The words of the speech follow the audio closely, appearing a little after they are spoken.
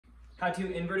how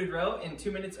to inverted row in 2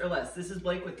 minutes or less. This is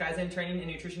Blake with Kaizen Training and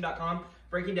Nutrition.com,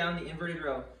 breaking down the inverted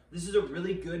row. This is a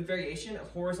really good variation of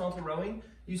horizontal rowing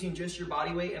using just your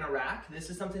body weight in a rack.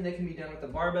 This is something that can be done with a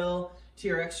barbell,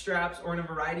 TRX straps, or in a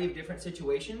variety of different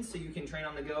situations, so you can train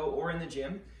on the go or in the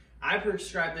gym. I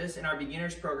prescribe this in our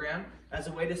beginners program as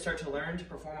a way to start to learn to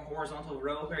perform a horizontal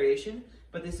row variation,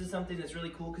 but this is something that's really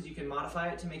cool because you can modify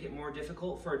it to make it more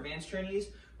difficult for advanced trainees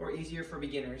or easier for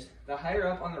beginners. The higher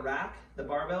up on the rack the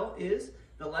barbell is,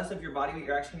 the less of your body weight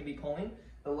you're actually going to be pulling.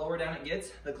 The lower down it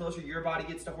gets, the closer your body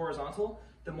gets to horizontal,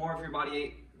 the more of your body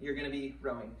weight you're going to be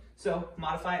rowing. So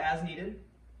modify as needed.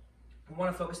 We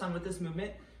want to focus on with this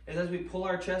movement is as we pull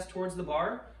our chest towards the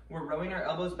bar, we're rowing our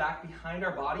elbows back behind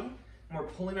our body, and we're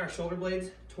pulling our shoulder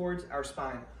blades towards our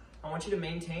spine. I want you to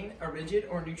maintain a rigid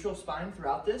or neutral spine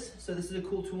throughout this. So this is a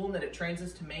cool tool in that it trains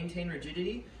us to maintain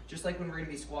rigidity, just like when we're going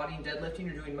to be squatting,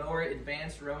 deadlifting, or doing more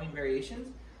advanced rowing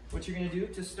variations. What you're going to do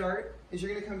to start is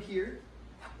you're going to come here,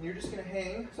 and you're just going to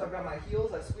hang. So I've got my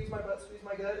heels, I squeeze my butt, squeeze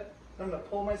my gut, and I'm going to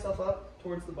pull myself up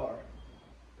towards the bar.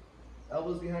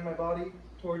 Elbows behind my body,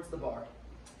 towards the bar.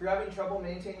 If you're having trouble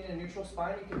maintaining a neutral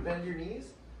spine, you can bend your knees.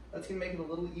 That's going to make it a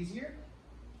little easier.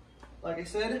 Like I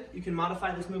said, you can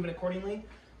modify this movement accordingly.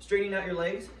 Straightening out your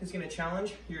legs is going to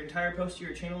challenge your entire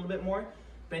posterior chain a little bit more.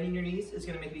 Bending your knees is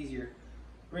going to make it easier.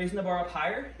 Raising the bar up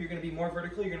higher, you're going to be more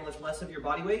vertical, you're going to lift less of your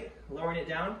body weight. Lowering it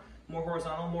down, more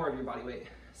horizontal, more of your body weight.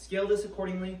 Scale this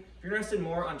accordingly. If you're interested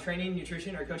more on training,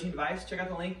 nutrition, or coaching advice, check out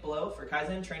the link below for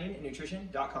Kaizen Training and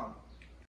Nutrition.com.